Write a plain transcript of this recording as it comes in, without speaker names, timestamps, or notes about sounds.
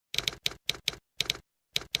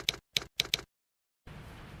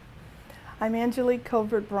I'm Anjelique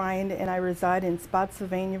Covert-Bryant and I reside in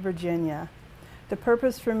Spotsylvania, Virginia. The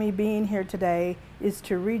purpose for me being here today is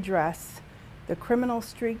to redress the Criminal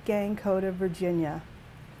Street Gang Code of Virginia.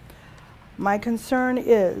 My concern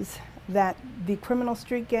is that the Criminal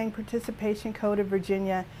Street Gang Participation Code of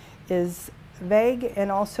Virginia is vague and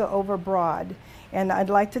also overbroad. And I'd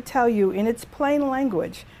like to tell you in its plain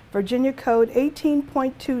language, Virginia Code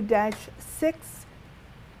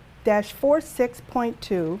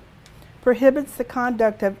 18.2-6-46.2 prohibits the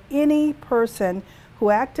conduct of any person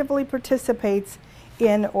who actively participates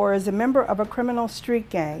in or is a member of a criminal street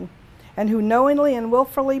gang and who knowingly and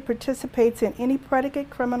willfully participates in any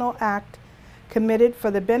predicate criminal act committed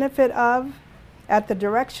for the benefit of, at the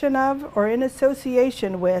direction of, or in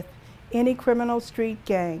association with any criminal street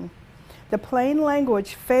gang. The plain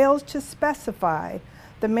language fails to specify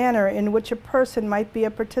the manner in which a person might be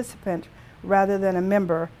a participant rather than a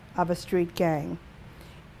member of a street gang.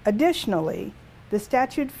 Additionally, the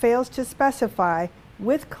statute fails to specify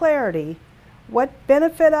with clarity what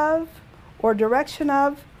benefit of, or direction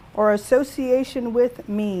of, or association with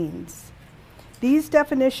means. These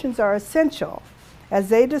definitions are essential as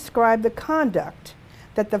they describe the conduct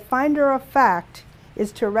that the finder of fact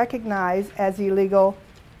is to recognize as illegal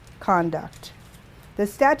conduct. The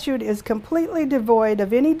statute is completely devoid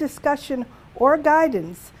of any discussion or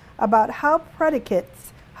guidance about how predicate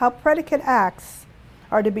acts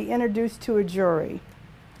are to be introduced to a jury.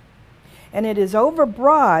 And it is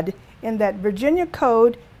overbroad in that Virginia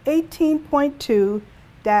Code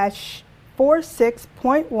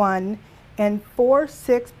 18.2-46.1 and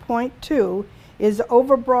 46.2 is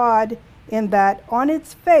overbroad in that on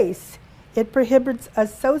its face it prohibits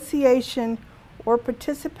association or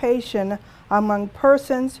participation among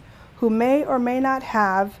persons who may or may not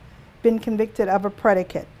have been convicted of a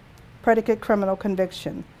predicate criminal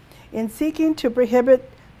conviction. In seeking to prohibit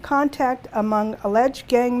contact among alleged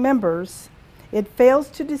gang members, it fails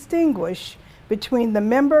to distinguish between the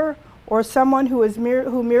member or someone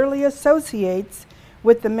who merely associates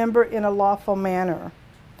with the member in a lawful manner.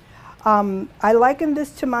 I liken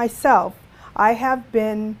this to myself. I have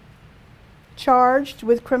been charged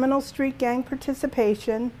with criminal street gang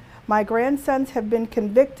participation. My grandsons have been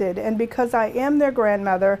convicted, and because I am their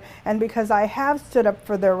grandmother and because I have stood up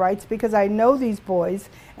for their rights, because I know these boys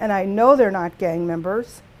and I know they're not gang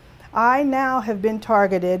members, I now have been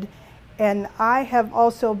targeted and I have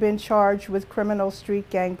also been charged with criminal street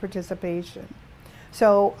gang participation.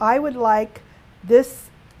 So I would like this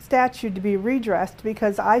statute to be redressed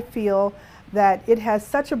because I feel that it has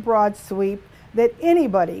such a broad sweep that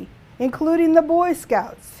anybody, including the Boy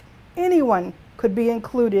Scouts, anyone could be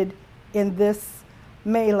included in this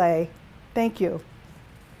melee. Thank you.